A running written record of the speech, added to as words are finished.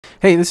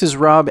Hey, this is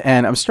Rob,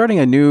 and I'm starting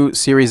a new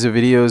series of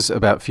videos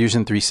about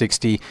Fusion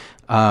 360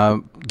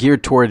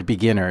 geared toward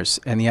beginners.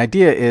 And the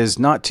idea is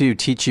not to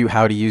teach you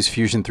how to use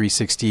Fusion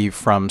 360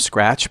 from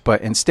scratch,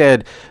 but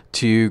instead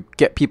to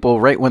get people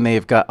right when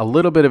they've got a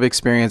little bit of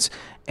experience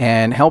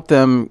and help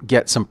them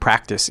get some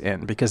practice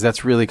in, because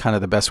that's really kind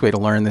of the best way to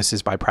learn this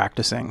is by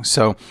practicing.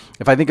 So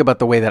if I think about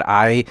the way that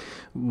I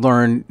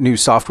learn new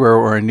software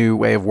or a new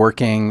way of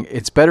working,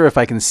 it's better if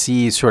I can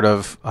see sort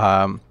of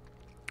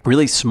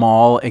really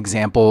small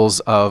examples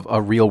of a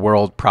real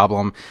world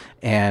problem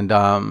and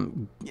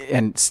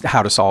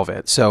how to solve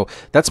it. So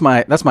that's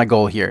my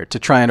goal here, to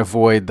try and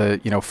avoid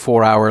the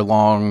 4-hour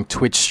long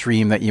Twitch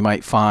stream that you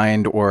might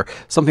find, or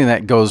something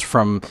that goes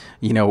from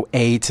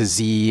A to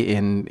Z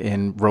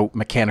in rote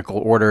mechanical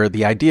order.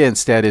 The idea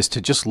instead is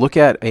to just look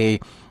at a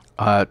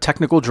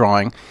technical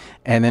drawing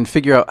and then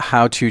figure out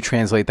how to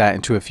translate that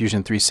into a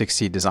Fusion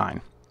 360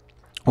 design.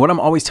 What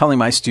I'm always telling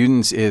my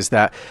students is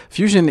that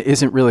Fusion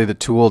isn't really the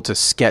tool to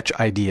sketch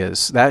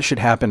ideas. That should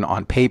happen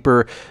on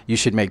paper. You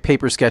should make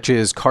paper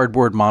sketches,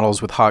 cardboard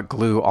models with hot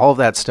glue, all of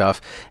that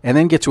stuff, and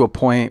then get to a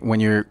point when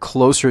you're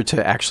closer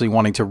to actually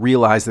wanting to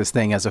realize this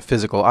thing as a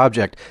physical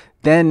object,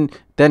 then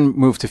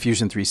move to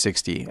Fusion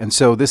 360. And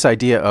so this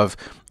idea of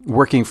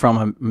working from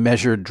a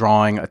measured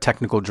drawing, a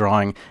technical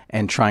drawing,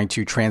 and trying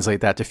to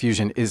translate that to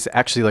Fusion is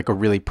actually like a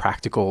really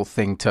practical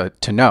thing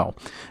to know.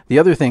 The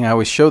other thing I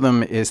always show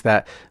them is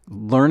that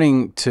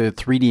learning to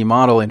 3D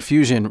model in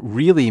Fusion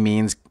really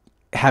means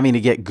having to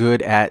get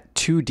good at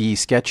 2D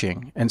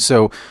sketching. And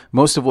so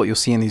most of what you'll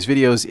see in these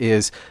videos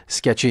is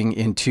sketching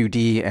in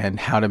 2D and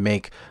how to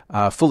make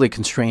fully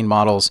constrained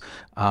models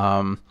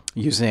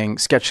using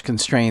sketch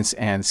constraints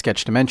and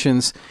sketch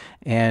dimensions,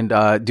 and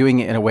doing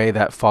it in a way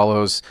that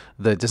follows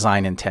the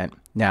design intent.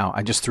 Now,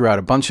 I just threw out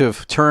a bunch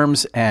of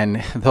terms,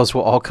 and those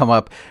will all come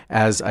up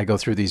as I go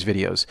through these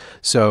videos.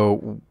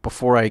 So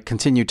before I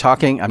continue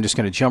talking, I'm just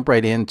going to jump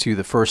right into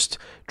the first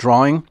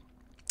drawing.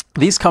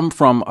 These come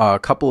from a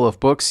couple of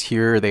books.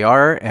 Here they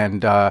are,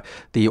 and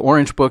the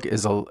orange book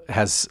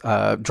has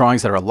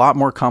drawings that are a lot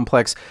more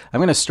complex. I'm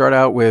going to start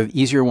out with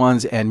easier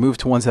ones and move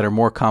to ones that are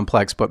more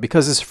complex, but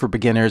because this is for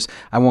beginners,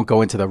 I won't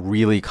go into the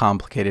really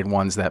complicated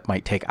ones that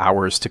might take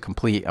hours to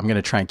complete. I'm going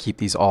to try and keep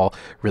these all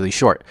really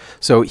short.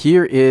 So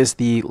here is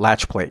the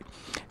latch plate.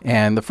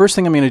 And the first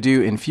thing I'm going to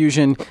do in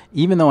Fusion,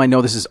 even though I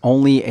know this is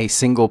only a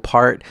single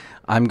part,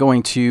 I'm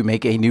going to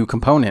make a new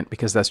component,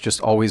 because that's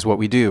just always what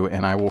we do,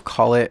 and I will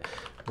call it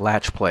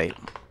latch plate.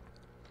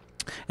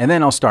 And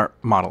then I'll start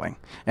modeling.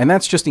 And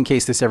that's just in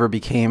case this ever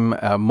became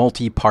a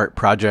multi-part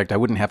project. I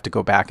wouldn't have to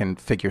go back and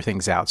figure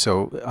things out.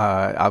 So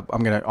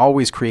I'm going to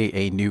always create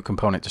a new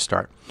component to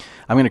start.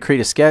 I'm going to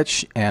create a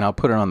sketch, and I'll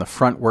put it on the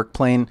front work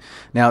plane.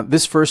 Now,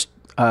 this first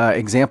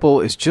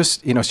example is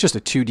just, it's just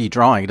a 2D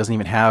drawing. It doesn't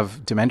even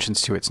have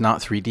dimensions to it. It's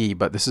not 3D,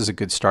 but this is a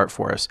good start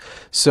for us.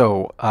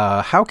 So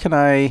how can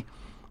I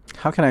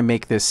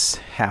make this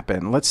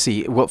happen? Let's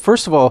see. Well,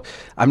 first of all,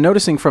 I'm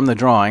noticing from the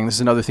drawing, this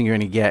is another thing you're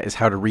going to get, is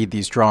how to read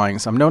these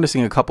drawings. I'm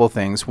noticing a couple of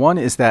things. One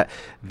is that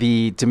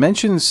the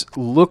dimensions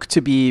look to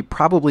be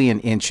probably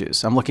in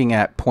inches. I'm looking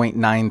at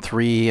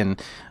 0.93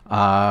 and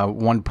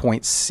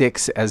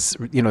 1.6 as,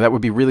 that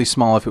would be really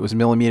small if it was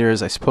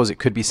millimeters. I suppose it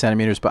could be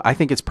centimeters, but I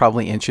think it's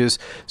probably inches.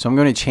 So I'm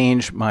going to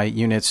change my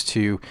units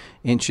to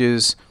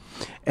inches.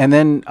 And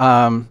then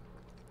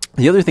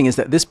the other thing is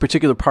that this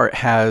particular part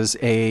has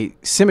a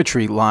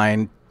symmetry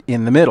line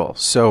in the middle.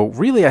 So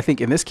really, I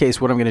think in this case,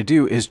 what I'm going to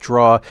do is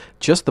draw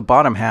just the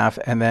bottom half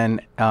and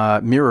then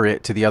mirror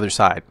it to the other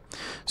side.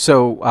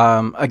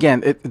 So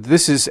again,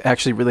 this is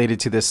actually related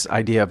to this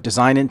idea of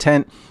design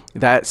intent.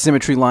 That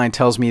symmetry line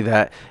tells me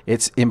that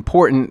it's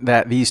important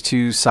that these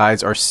two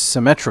sides are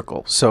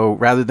symmetrical. So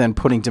rather than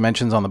putting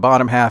dimensions on the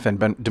bottom half and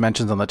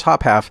dimensions on the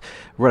top half,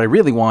 what I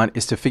really want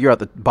is to figure out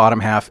the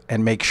bottom half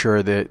and make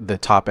sure that the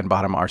top and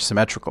bottom are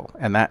symmetrical.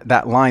 And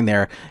that line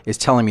there is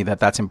telling me that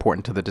that's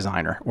important to the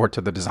designer or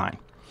to the design.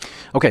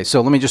 Okay,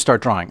 so let me just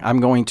start drawing. I'm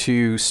going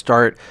to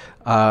start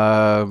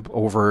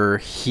over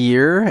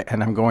here,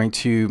 and I'm going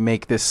to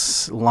make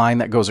this line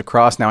that goes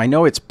across. Now, I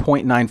know it's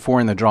 0.94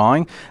 in the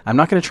drawing. I'm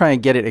not going to try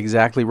and get it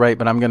exactly right,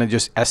 but I'm going to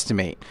just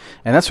estimate.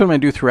 And that's what I'm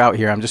going to do throughout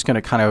here. I'm just going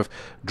to kind of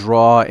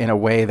draw in a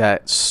way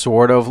that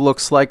sort of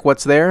looks like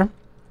what's there.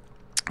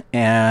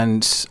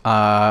 And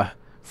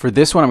for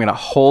this one, I'm going to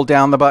hold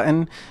down the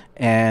button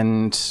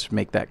and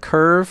make that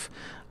curve.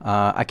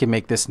 I can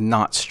make this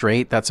not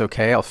straight. That's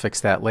okay. I'll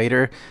fix that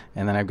later.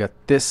 And then I've got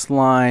this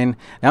line.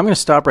 Now I'm going to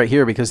stop right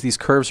here because these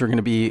curves are going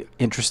to be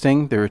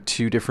interesting. There are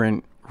two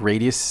different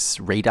radii,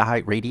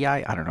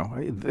 I don't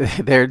know,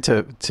 there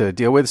to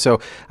deal with. So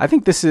I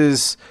think this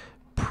is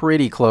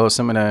pretty close.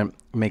 I'm going to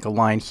make a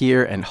line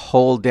here and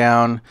hold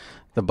down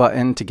the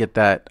button to get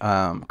that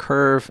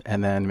curve,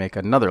 and then make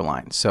another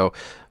line. So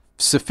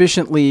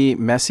sufficiently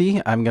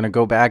messy. I'm going to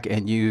go back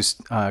and use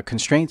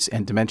constraints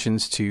and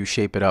dimensions to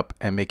shape it up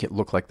and make it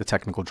look like the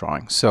technical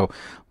drawing. So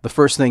the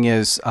first thing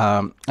is,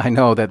 I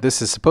know that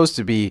this is supposed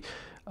to be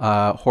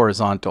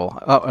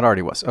horizontal. Oh, it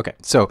already was. Okay,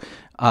 so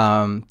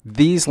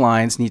These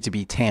lines need to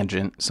be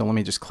tangent, so let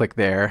me just click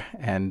there,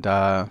 and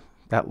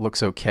that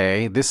looks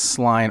okay. This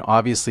line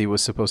obviously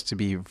was supposed to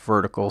be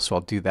vertical, so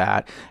I'll do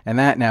that. And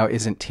that now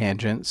isn't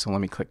tangent, so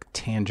let me click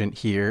tangent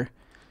here.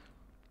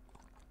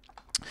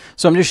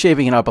 So I'm just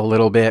shaping it up a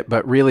little bit,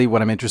 but really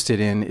what I'm interested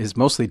in is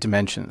mostly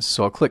dimensions.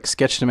 So I'll click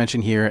sketch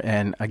dimension here,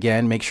 and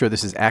again, make sure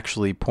this is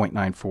actually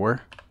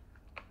 0.94.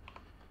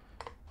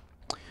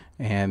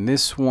 And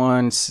this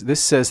one,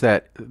 this says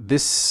that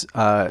this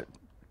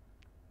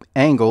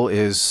angle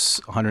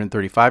is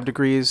 135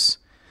 degrees.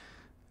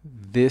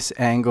 This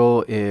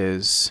angle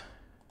is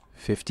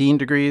 15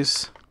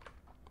 degrees.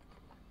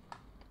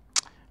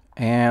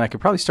 And I could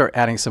probably start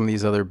adding some of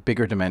these other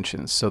bigger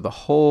dimensions. So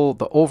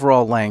the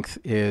overall length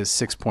is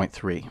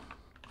 6.3.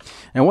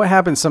 And what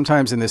happens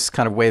sometimes in this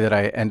kind of way that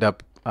I end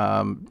up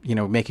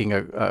making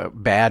a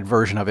bad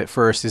version of it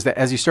first is that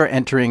as you start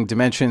entering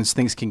dimensions,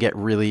 things can get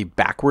really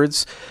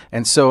backwards.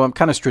 And so I'm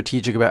kind of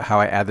strategic about how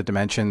I add the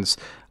dimensions.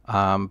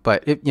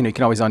 But you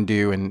can always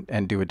undo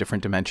and do a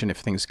different dimension if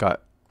things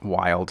got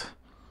wild.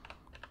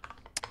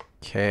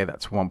 Okay,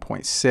 that's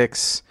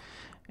 1.6.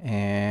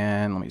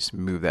 And let me just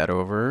move that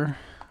over.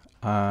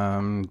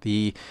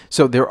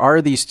 So there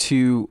are these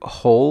two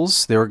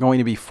holes. There are going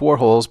to be 4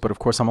 holes, but of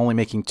course I'm only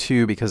making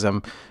 2 because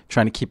I'm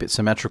trying to keep it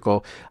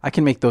symmetrical. I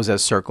can make those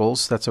as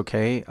circles. That's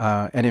okay.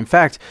 And in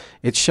fact,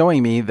 it's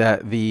showing me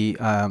that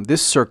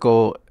this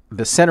circle,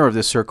 the center of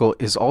this circle,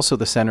 is also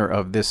the center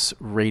of this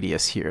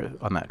radius here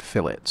on that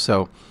fillet.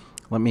 So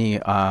let me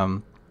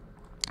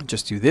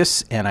just do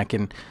this, and I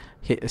can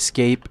hit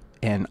escape,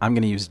 and I'm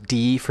going to use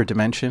D for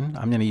dimension.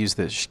 I'm going to use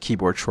the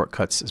keyboard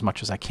shortcuts as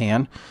much as I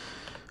can.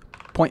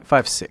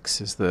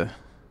 0.56 is the,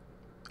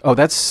 oh,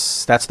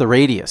 that's the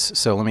radius.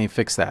 So let me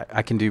fix that.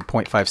 I can do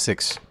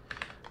 0.56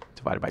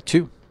 divided by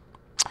 2.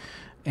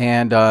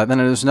 And then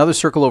there's another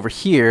circle over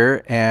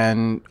here,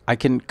 and I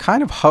can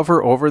kind of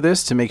hover over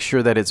this to make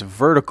sure that it's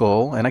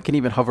vertical, and I can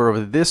even hover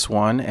over this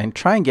one and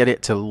try and get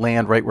it to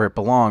land right where it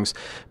belongs.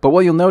 But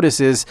what you'll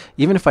notice is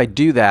even if I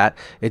do that,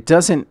 it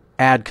doesn't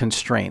add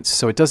constraints,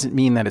 so it doesn't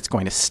mean that it's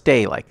going to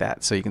stay like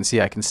that. So you can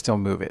see I can still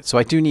move it. So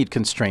I do need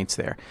constraints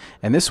there.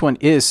 And this one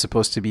is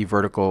supposed to be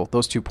vertical.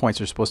 Those 2 points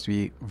are supposed to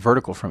be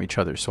vertical from each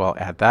other, so I'll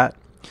add that.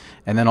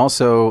 And then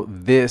also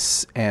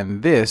this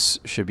and this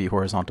should be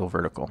horizontal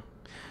vertical.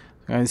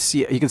 And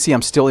you can see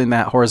I'm still in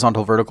that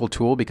horizontal vertical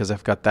tool because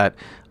I've got that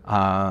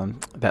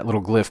that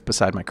little glyph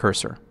beside my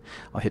cursor.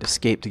 I'll hit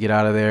escape to get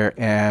out of there.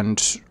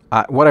 And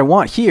what I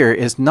want here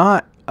is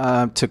not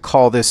to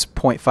call this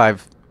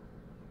 0.5.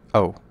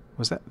 Oh,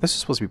 was that? This is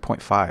supposed to be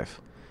 0.5.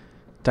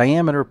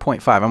 Diameter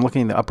 0.5. I'm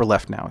looking in the upper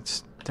left now.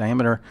 It's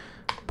diameter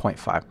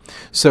 0.5.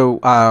 So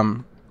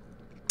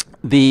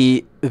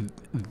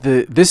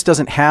this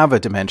doesn't have a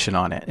dimension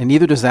on it, and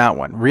neither does that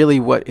one. Really,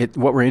 what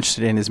we're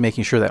interested in is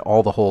making sure that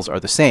all the holes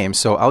are the same.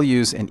 So I'll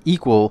use an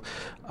equal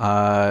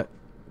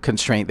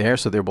constraint there,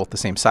 so they're both the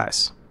same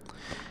size.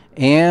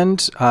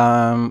 And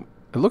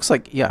it looks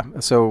like, yeah,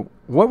 so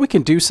what we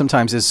can do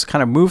sometimes is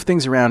kind of move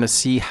things around to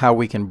see how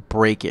we can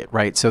break it,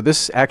 right? So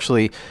this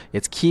actually,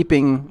 it's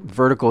keeping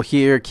vertical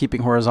here,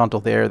 keeping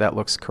horizontal there. That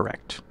looks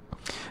correct.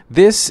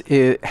 This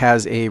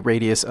has a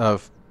radius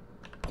of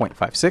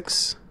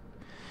 0.56.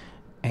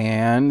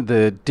 And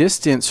the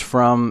distance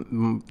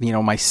from,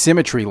 my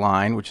symmetry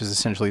line, which is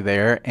essentially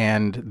there,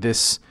 and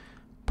this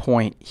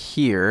point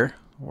here,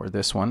 or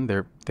this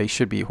one, they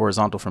should be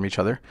horizontal from each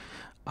other.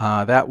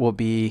 That will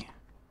be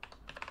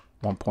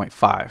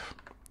 1.5.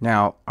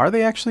 Now, are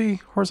they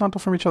actually horizontal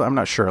from each other? I'm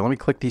not sure. Let me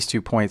click these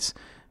 2 points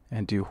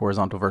and do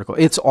horizontal vertical.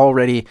 It's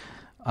already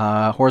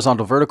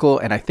horizontal vertical,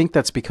 and I think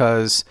that's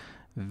because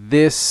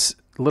this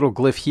little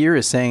glyph here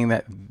is saying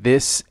that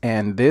this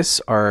and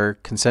this are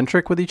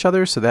concentric with each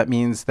other. So that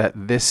means that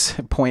this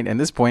point and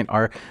this point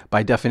are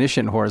by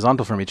definition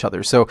horizontal from each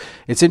other. So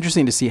it's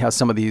interesting to see how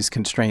some of these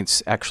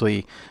constraints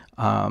actually,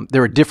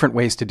 there are different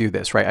ways to do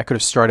this, right? I could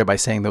have started by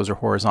saying those are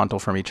horizontal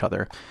from each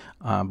other.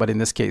 But in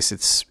this case,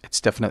 it's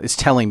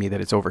telling me that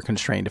it's over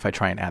constrained if I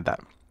try and add that.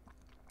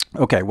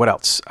 Okay, what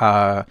else?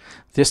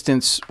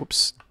 Distance,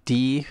 whoops,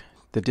 D,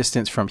 the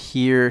distance from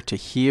here to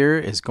here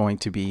is going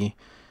to be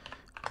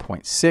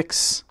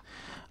 0.6.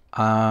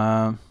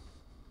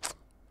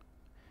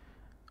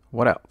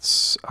 What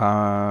else?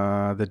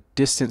 The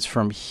distance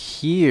from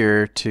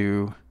here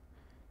to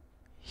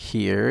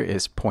here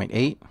is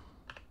 0.8.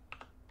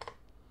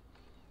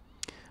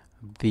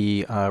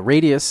 The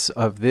radius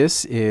of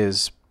this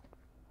is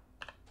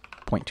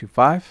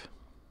 0.25.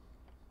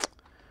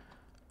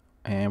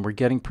 And we're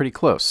getting pretty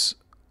close.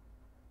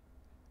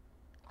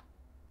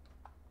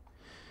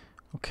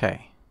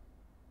 Okay.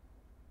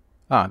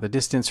 The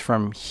distance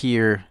from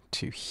here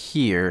to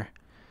here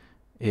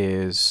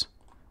is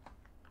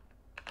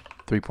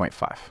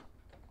 3.5.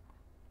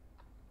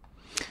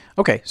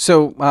 Okay,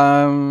 so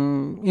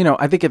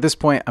I think at this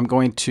point I'm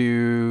going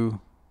to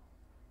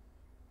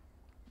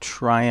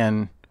try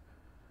and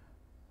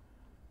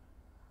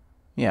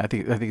I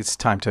think it's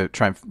time to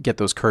try and get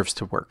those curves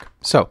to work.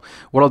 So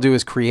what I'll do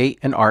is create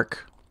an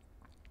arc,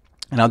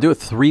 and I'll do a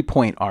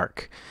 3-point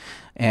arc.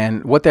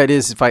 And what that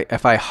is,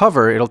 if I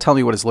hover, it'll tell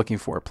me what it's looking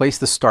for. Place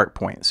the start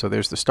point. So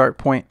there's the start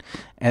point,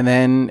 and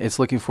then it's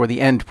looking for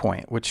the end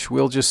point, which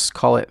we'll just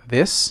call it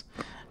this,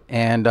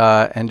 and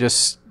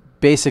just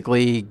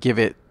basically give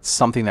it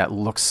something that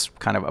looks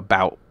kind of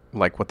about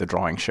like what the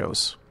drawing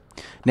shows.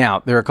 Now,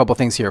 there are a couple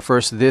things here.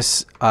 First,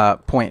 this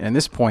point and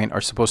this point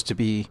are supposed to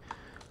be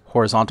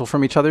horizontal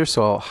from each other,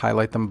 so I'll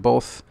highlight them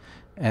both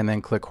and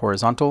then click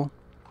horizontal.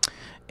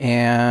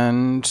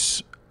 And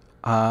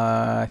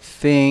I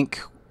think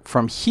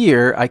from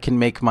here I can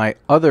make my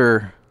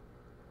other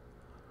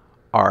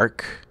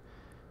arc,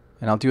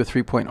 and I'll do a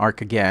 3-point arc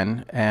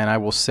again, and I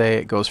will say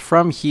it goes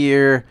from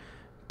here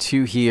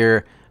to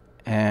here,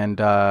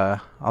 and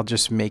I'll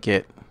just make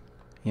it,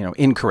 you know,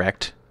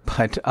 incorrect.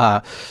 But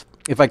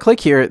if I click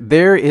here,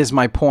 there is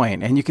my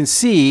point, and you can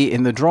see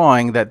in the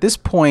drawing that this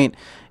point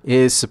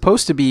is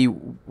supposed to be,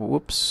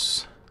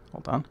 whoops,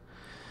 hold on.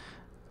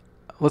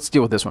 Let's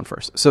deal with this one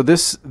first. So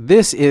this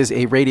is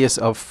a radius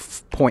of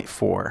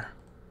 0.4.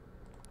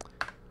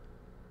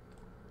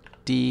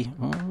 D,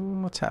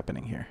 what's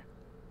happening here?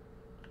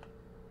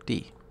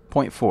 D,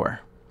 0.4.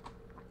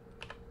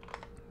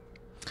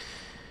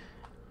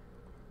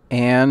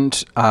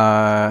 And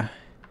I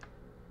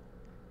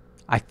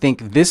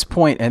think this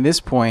point and this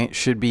point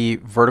should be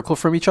vertical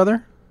from each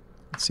other.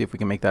 Let's see if we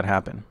can make that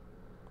happen.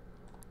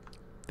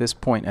 This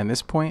point and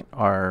this point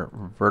are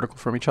vertical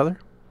from each other.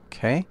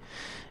 Okay.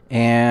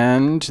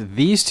 And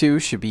these two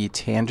should be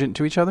tangent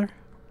to each other.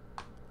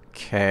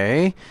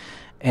 Okay.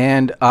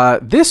 And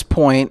this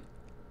point,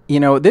 you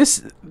know,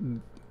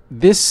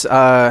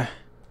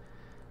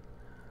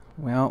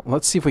 well,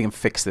 let's see if we can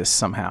fix this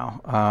somehow.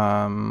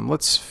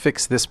 Let's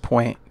fix this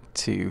point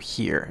to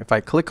here. If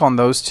I click on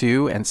those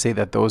two and say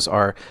that those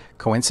are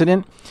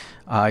coincident,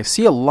 I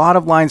see a lot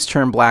of lines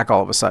turn black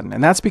all of a sudden,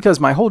 and that's because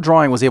my whole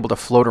drawing was able to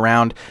float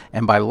around,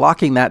 and by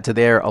locking that to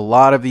there, a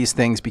lot of these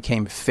things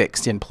became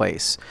fixed in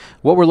place.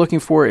 What we're looking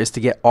for is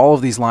to get all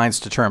of these lines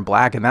to turn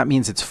black, and that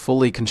means it's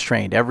fully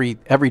constrained. Every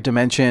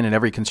dimension and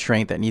every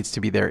constraint that needs to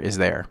be there is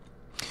there.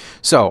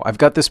 So I've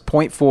got this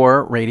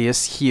 0.4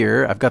 radius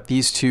here. I've got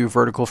these two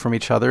vertical from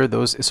each other.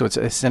 So it's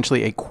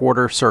essentially a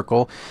quarter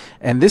circle.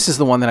 And this is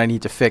the one that I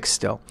need to fix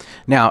still.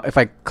 Now, if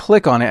I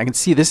click on it, I can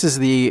see this is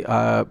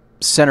the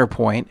center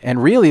point.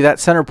 And really, that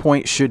center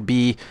point should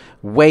be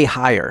way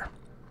higher.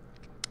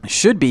 It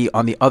should be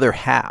on the other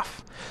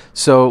half.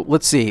 So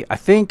let's see. I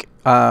think,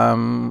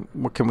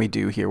 what can we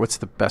do here? What's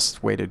the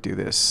best way to do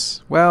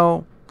this?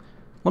 Well,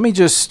 let me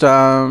just...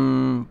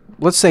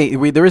 let's say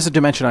there is a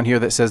dimension on here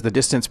that says the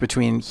distance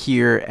between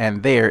here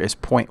and there is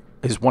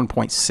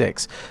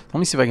 1.6. Let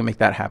me see if I can make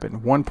that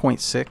happen.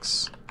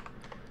 1.6.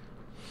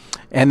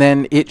 And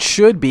then it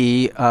should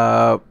be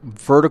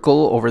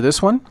vertical over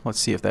this one. Let's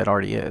see if that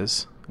already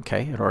is.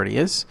 Okay, it already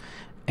is.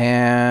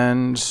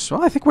 And,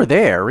 well, I think we're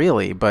there,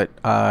 really. But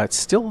it's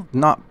still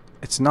not...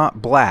 It's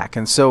not black.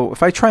 And so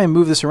if I try and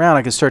move this around,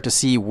 I can start to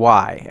see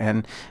why.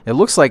 And it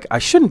looks like I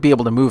shouldn't be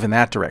able to move in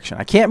that direction.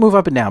 I can't move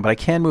up and down, but I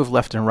can move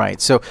left and right.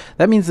 So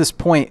that means this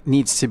point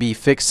needs to be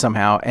fixed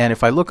somehow. And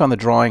if I look on the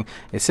drawing,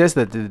 it says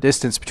that the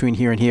distance between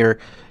here and here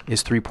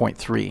is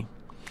 3.3.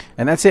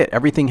 And that's it.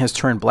 Everything has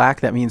turned black.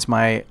 That means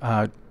my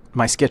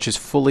my sketch is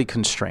fully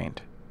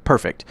constrained.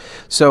 Perfect.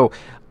 So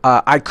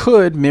I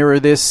could mirror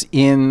this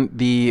in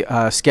the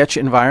sketch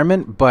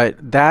environment, but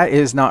that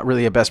is not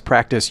really a best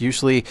practice.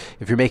 Usually,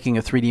 if you're making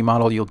a 3D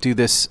model, you'll do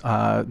this,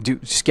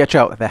 sketch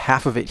out the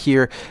half of it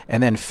here,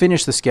 and then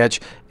finish the sketch.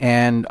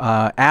 And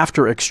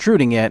after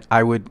extruding it,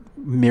 I would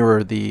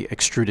mirror the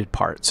extruded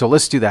part. So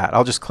let's do that.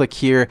 I'll just click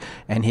here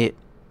and hit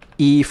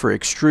E for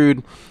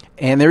extrude.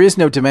 And there is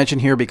no dimension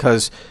here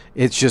because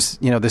it's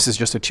just, you know, this is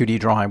just a 2D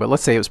drawing. But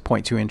let's say it was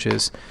 0.2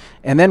 inches.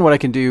 And then what I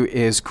can do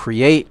is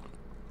create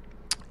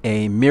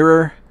a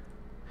mirror.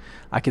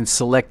 I can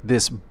select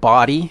this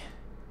body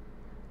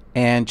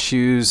and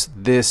choose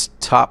this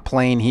top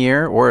plane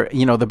here, or,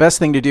 you know, the best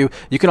thing to do,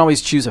 you can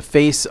always choose a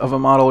face of a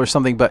model or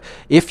something, but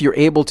if you're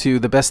able to,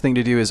 the best thing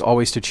to do is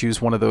always to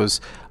choose one of those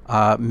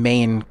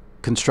main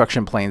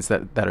construction planes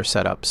that are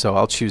set up. So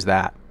I'll choose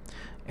that.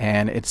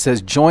 And it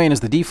says join as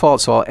the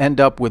default, so I'll end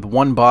up with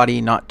one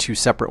body, not two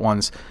separate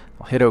ones.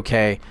 I'll hit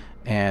OK,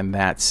 and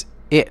that's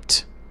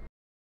it.